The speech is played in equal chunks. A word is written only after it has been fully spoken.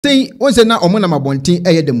say once na omo na mabonten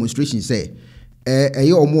demonstration say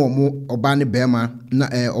omo oba ne bema na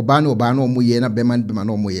oba na omo ye na bema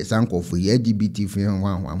na omo ye sankofo ye LGBT fi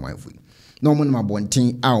hwan fu na omo na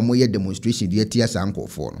mabonten a omo ye demonstration de atia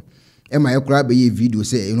sankofo no e ma ye kura be ye video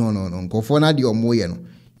say no nkofo na de omo ye no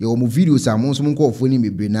ye omo video sa mo so nkofo ni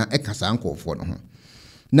mebre na e ka sankofo no ho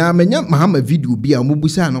na menya Mahama video bi a omo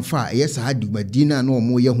busa no fa ye sa adumadi na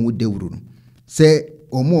omo ye ho dewuru no say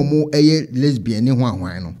omo eye lesbian ni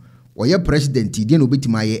hwan no oye president di na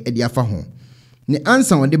obetima ye e de afa ho ne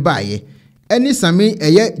answer on the baye any same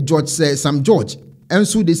eye George Sam George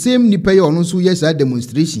enso the same nipa ye ono so yes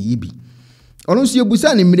demonstration yi bi ono so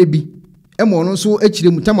yebusa ne mire bi e mo ono so akire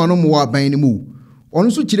mu tama no mo wa ban ne mu ono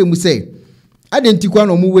so kire mu say identikwa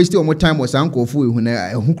no mo waste o mo time o sankofu ehu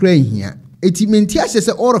na ehu kra hia eti menti ase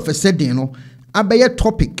se all of a sudden no abeye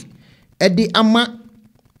topic e de ama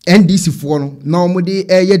NDC for no na omo de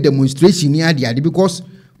eye demonstration ni ade because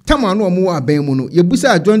tama no omo wa ban mu no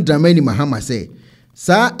yebusa John Dramani Mahama say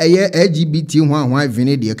sa eye LGBT hwan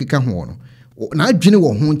vene de keka ho no na adwene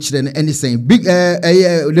wo ho kire no anything big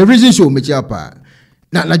the reason show me chiapa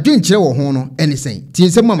na adwene kire wo ho no anything tin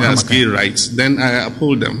se mama Mahama gay rights then I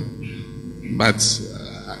uphold them but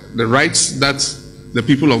the rights that the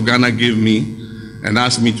people of Ghana gave me and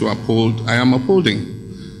asked me to uphold I am upholding.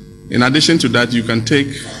 In addition to that, you can take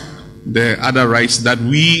the other rights that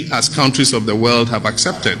we as countries of the world have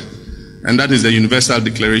accepted, and that is the Universal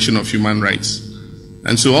Declaration of Human Rights.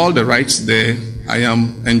 And so all the rights there, I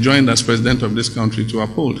am enjoined as president of this country to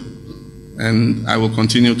uphold, and I will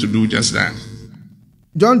continue to do just that.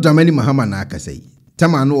 John Dramani Mahama na akasai,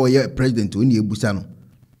 tama no oye president oni ebusa no,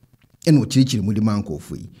 eno chirichiri mudi manko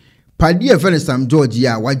fui. Padi e Sam George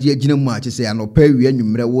ya waji agina mu a chese anopa wi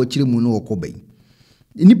anwumre wo chiri mu no okobai.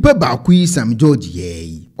 Nipa ba ku Sam George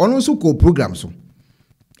ye ono so ko program so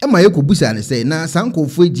e ma ye ko busa ne say na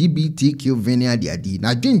sankofo LGBTQ vene ade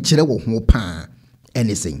na dwenkere wo ho pa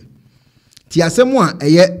anything ti asemu a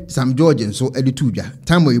eye Sam George nso ede tudwa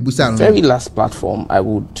time we busa no very last platform I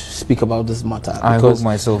would speak about this matter because I hope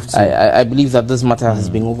myself too. I believe that this matter has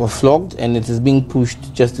been overflogged and it is being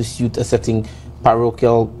pushed just to suit a certain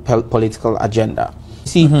parochial political agenda.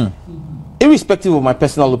 See, irrespective of my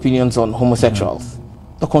personal opinions on homosexuals,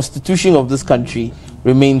 the constitution of this country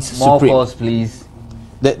remains supreme. More pause, please.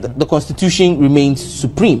 The constitution remains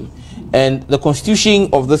supreme, and the constitution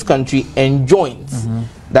of this country enjoins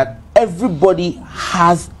that everybody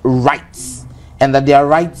has rights and that their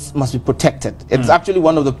rights must be protected. It's actually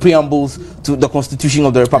one of the preambles to the Constitution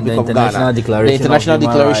of the Republic of Ghana, the International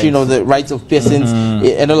Declaration of the Rights of Persons,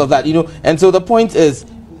 and all of that. You know, and so the point is,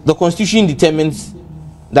 the Constitution determines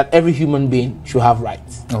that every human being should have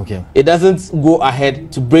rights. Okay. It doesn't go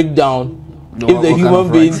ahead to break down if the human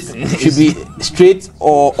beings should be straight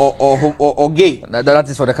or gay. That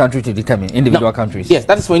is for the country to determine, individual countries. Yes,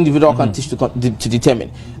 that is for individual countries to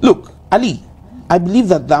determine. Look, Ali, I believe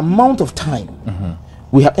that the amount of time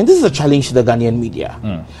we have, and this is a challenge to the Ghanaian media.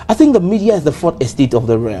 I think the media is the fourth estate of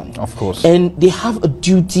the realm. Of course. And they have a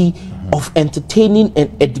duty of entertaining and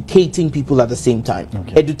educating people at the same time.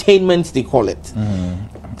 Edutainment, they call it.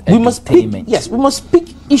 We must pick, yes, we must pick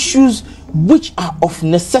issues which are of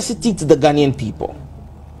necessity to the Ghanaian people.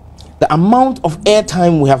 The amount of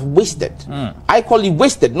airtime we have wasted, I call it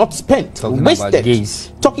wasted, not spent. Talking wasted. about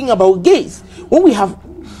gays. Talking about gays. When we have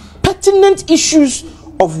pertinent issues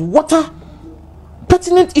of water,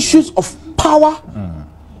 pertinent issues of power,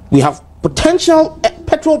 we have potential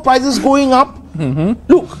petrol prices going up.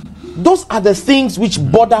 Look, those are the things which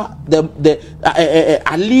bother the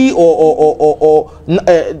Ali or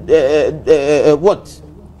what?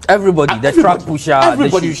 Everybody, the truck pusher,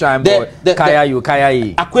 everybody, the shoe boy,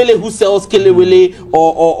 Kyei-Duah, Akwele who sells kelewele,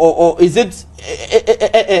 or is it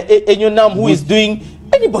Enyonam who is doing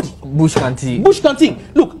anybody? Bush canteen.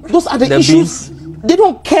 Look, those are the issues. Beans. They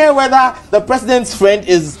don't care whether the president's friend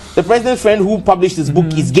who published this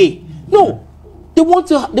book is gay. No, they want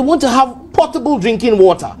to have potable drinking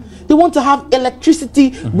water. They want to have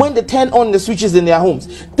electricity when they turn on the switches in their homes.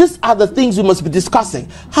 These are the things we must be discussing.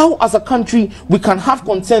 How, as a country, we can have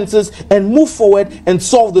consensus and move forward and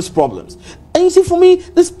solve these problems. And you see, for me,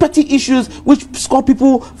 these petty issues which score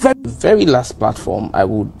people very last platform, I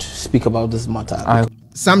would speak about this matter.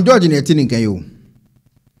 Sam George in a you.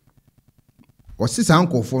 Was this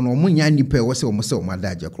uncle for no money and pay was almost so my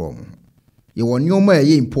dad, your chrome. You were no more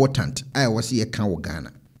important. I was here, Cow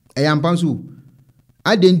Ghana. I am Bansu.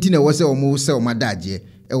 I didn't know was almost so my dad,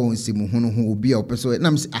 I won't see who will be a person.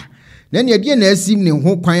 Then you didn't see me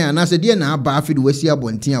who cry and I said, dear, now Baffy was here,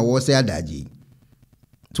 Bontia was a daddy.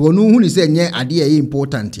 To know who is saying, yeah, idea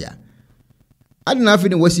important here. adena afi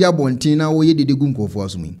ne wasi abonten na wo ye dede gu nkofo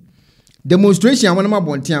aso mi demonstration amana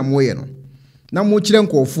abonten amoye no na mo kire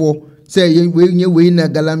nkofo say we na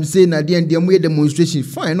galamse na de mo ye demonstration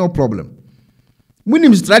fine no problem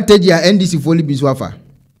munim strategy a NDC for libi so afa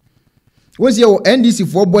wonse yo NDC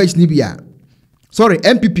for boys ni bia sorry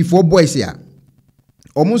MPP for boys ya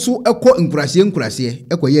omo so ekọ nkurase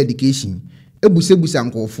ekoye education ebusebusa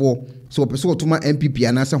nkofo so opeso otuma MPP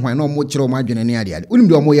anase hwan na omo kire omo adwene ne ade unim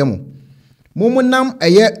de omo ye mo nam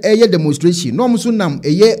eye demonstration no omo so nam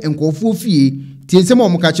eye nkofo fie tiensem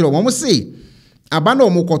omo ka kire omo se aba na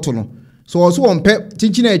omo koto no so oso ompe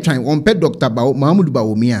chinchina etwan ompe Dr. Mahama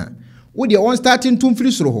Bawumia wo de on starting to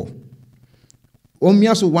free soro ho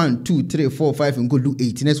omia so 1 2 3 4 5 and go do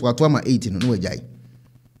 8 next what am 8 no wajai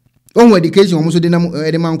on education omo so de nam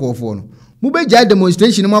man nkofo no mu be ja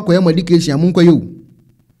demonstration mu akoye education mu nkoye o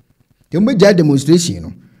ke mu be ja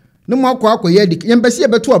demonstration no mu akoye yempese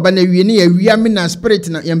beto aba na wie ne ya wi amina spirit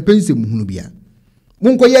na yempense mu hunu bia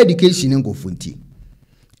mu nkoye education nkofo nti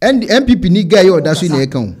and MPP ni guy o da so na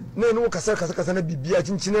ekan na no kasa na bibia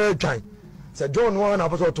chinchina twan se John wa na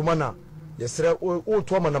apoto to mana yesre o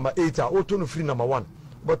to ma number 8 o to no free number 1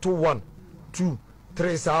 but 1 2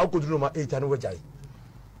 3 sa ko duro ma 8 na wajai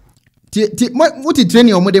ti muti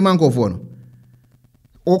training o mo de man nkofo no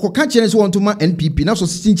o ko ka kire so won to ma NPP na so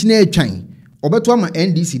chinchina etwan obeto ma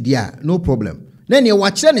NDC dia no problem na ne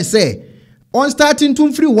wa kire ne say on starting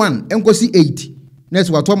to free 1 enkosi 8 next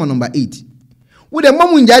wa to ma number 8 wo de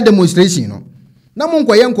mamu nja demonstration no na mo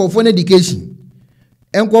nkoye nkofo na education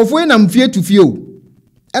enkofo na mfie to fie o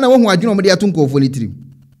ana wo hu adwene mo de ato nkofo ni tirim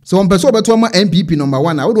so on person obeto ma NPP number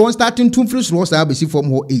 1 na wo de on starting to free so sa abesi form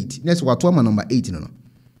ho 8 next wa to ma number 8 no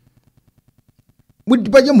mudi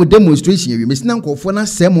baje mo demonstration wi mesina nkofo na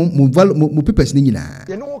se mo papers ni nyina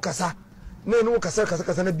ye no kasa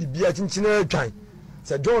kasa na bibia chinchina twan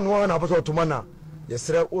se John wa na apoto to mana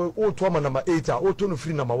yesre o to ma number 8 o to no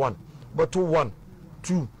free number 1 but 1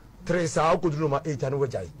 2 3 sa ko duro ma 8 na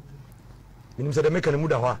wajai minim se de meka ne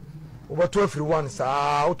muda ho over 12 free 1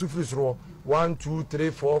 sa o to free sro 1 2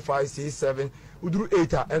 3 4 5 6 7 uduru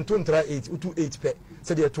 8 and 2 try 8 utu 8 pe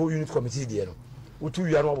se de to unit committee de no utu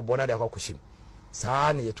wi anu obobona de akokoshim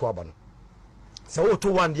sa ne yeto aba no se o to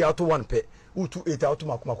 1 dia to 1 pe utu 8 auto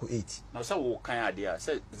makomako 8 na se wo kan ade a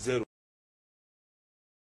se 0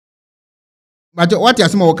 but what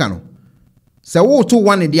asema wo kan no se wo to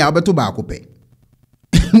 1 dia obeto ba akope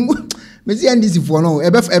me see NDC for no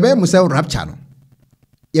ebe mu se rapture no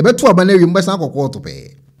ye beto aba na wi mbesa akokọ to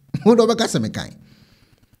pe wo do be ka se me kan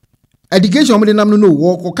education mo de nam no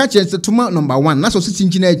wo ko ka chen se tuma number 1 na so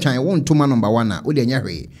chinchina etwan wo ntuma number 1 na wo de nya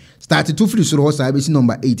hwe start to free soro ho sa be si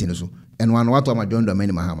number 8 no so and one what am John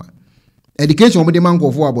Domini Mahama education mo de man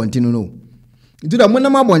ko fo abontin no nti da mo na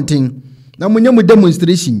abontin na mo nya mu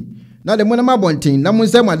demonstration na de mo na abontin na mo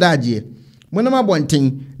nsem adaje mo na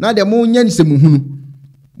abontin na de mo nya nsem hunu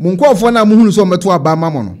mo nkofo na mo hunu so meto aba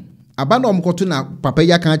mamo no aba na omkoto na papa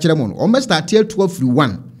ya kan kire mo no o me start 12 free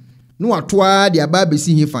 1 no atoa de aba be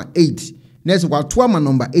si hifa 8 next watoa ma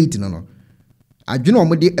number 8 no adwene o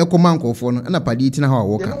mo de ekoma nkofo no na pade tina ha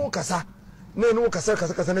wo kan no kasa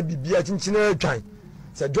kasa na bibia chinchina twan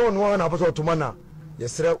se John wa na apoto to mana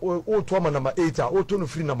yesre o to ma number 8 o to no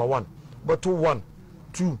free number 1 but 1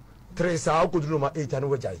 2 3 sa ko duro ma 8 na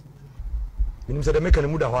wajai minim se de meka ne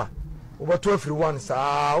muda ho over 12 free 1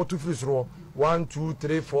 sa o to free sro 1 2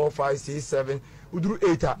 3 4 5 6 7 uduru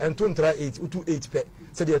 8 and 2 try 8 utu 8 pe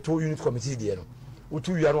se de to unit committee de no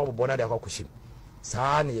utu wi anu obobona de akokoshim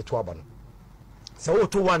sa ne yeto aba no se o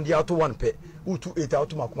to 1 dia to 1 pe utu 8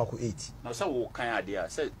 auto makomako 8 na se wo kan ade a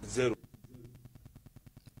se 0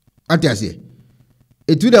 atiase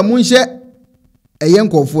etu da munhye eye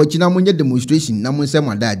nkofo akina munye demonstration na munse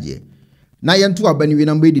madaje na yentu aba ni wi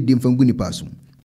na mbedi dimfangu ni paso